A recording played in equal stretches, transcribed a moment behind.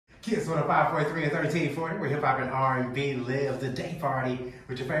Kids on the 543 and 1340, where hip hop and R&B lives. The day party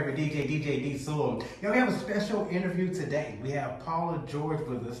with your favorite DJ, DJ D Soul. We have a special interview today. We have Paula George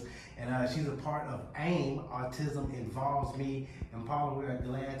with us, and she's a part of AIM, Autism Involves Me. And Paula, we are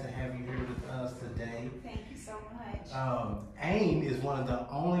glad to have you here with us today. Thank you so much. AIM is one of the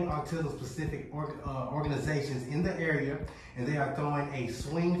only autism-specific organizations in the area, and they are throwing a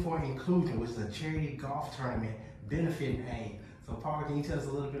Swing for Inclusion, which is a charity golf tournament benefiting AIM. So Paula, can you tell us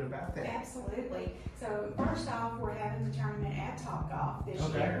a little bit about that? Absolutely. So first off, we're having the tournament at Topgolf this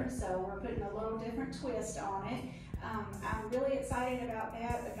year, so we're putting a little different twist on it. I'm really excited about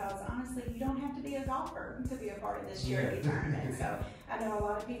that because honestly, you don't have to be a golfer to be a part of this charity tournament. So I know a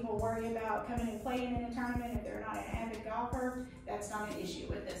lot of people worry about coming and playing in a tournament if they're not an avid golfer. That's not an issue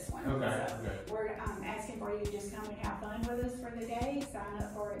with this one. We're asking for you to just come and have fun with us for the day. Sign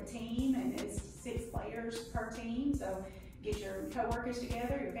up for a team, and it's 6 players per team. So get your co-workers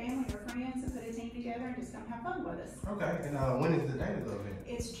together, your family, your friends, and put a team together and just come have fun with us. Okay, and when is the date of the event?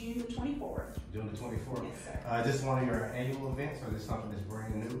 It's June the 24th. June the 24th? Yes, sir. Is this one of your annual events, or is this something that's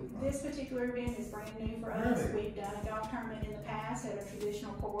brand new? This particular event is brand new for us. Really? We've done a golf tournament in the past at a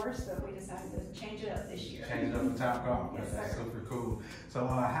traditional course, but we decided to change it up this year. Change it up for Topgolf. Yes, that's sir. super cool. So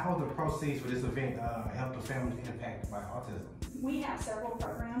how will the proceeds for this event help the families impacted by autism? We have several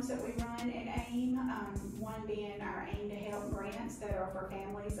programs that we run at AIM, one being our AIM to Help grants that are for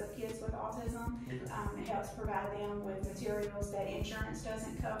families of kids with autism. It helps provide them with materials that insurance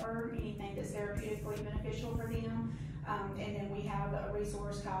doesn't cover, anything that's therapeutically beneficial for them. And then we have a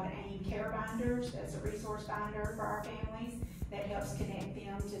resource called AIM Care Binders. That's a resource binder for our families that helps connect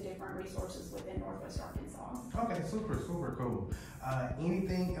them to different resources within Northwest Arkansas. Okay, super cool.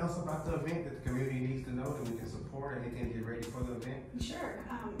 Anything else about the event that the community needs to know that we can support? Anything to get ready for the event? Sure.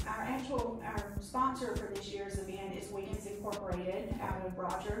 Our sponsor for this year's event is Wiggins Incorporated out of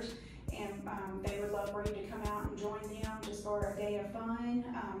Rogers, and they would love for you to come out and join them just for a day of fun.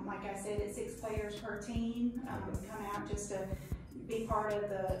 Like I said, it's 6 players per team. Come out just to be part of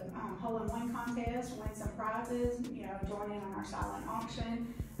the hole-in-one contest, win some prizes, join in on our silent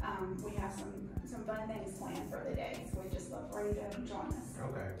auction. We have some fun things planned for the day, so we'd just love for you to join us.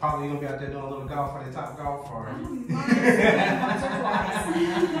 Okay. Paula, you gonna be out there doing a little golf for the Topgolf, or? Once or twice.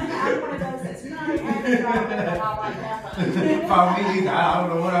 I'm one of those that's not an avid golfer, but I like that fun. For me, I don't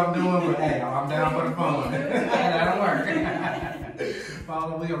know what I'm doing, but hey, I'm down for the fun. That'll work.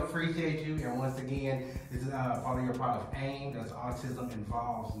 Paula, we appreciate you, and once again, this is Paula, you're part of AIM. That's Autism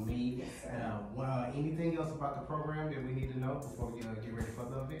Involves Me. Yes, anything else about the program that we need to know before we get ready for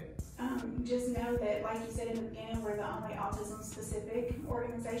the event? Just know that, like you said in the beginning, we're the only autism-specific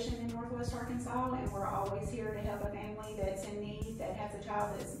organization in Northwest Arkansas, and we're always here to help a family that's in need, that has a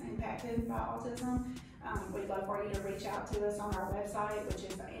child that's impacted by autism. We'd love for you to reach out to us on our website, which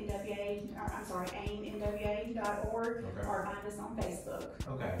is AIMNWA.org, or find us on Facebook.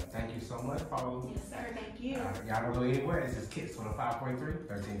 Okay, thank you so much, Paula. Yes, sir. Thank you. Y'all don't go anywhere. This is Kids on the 543,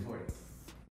 1340.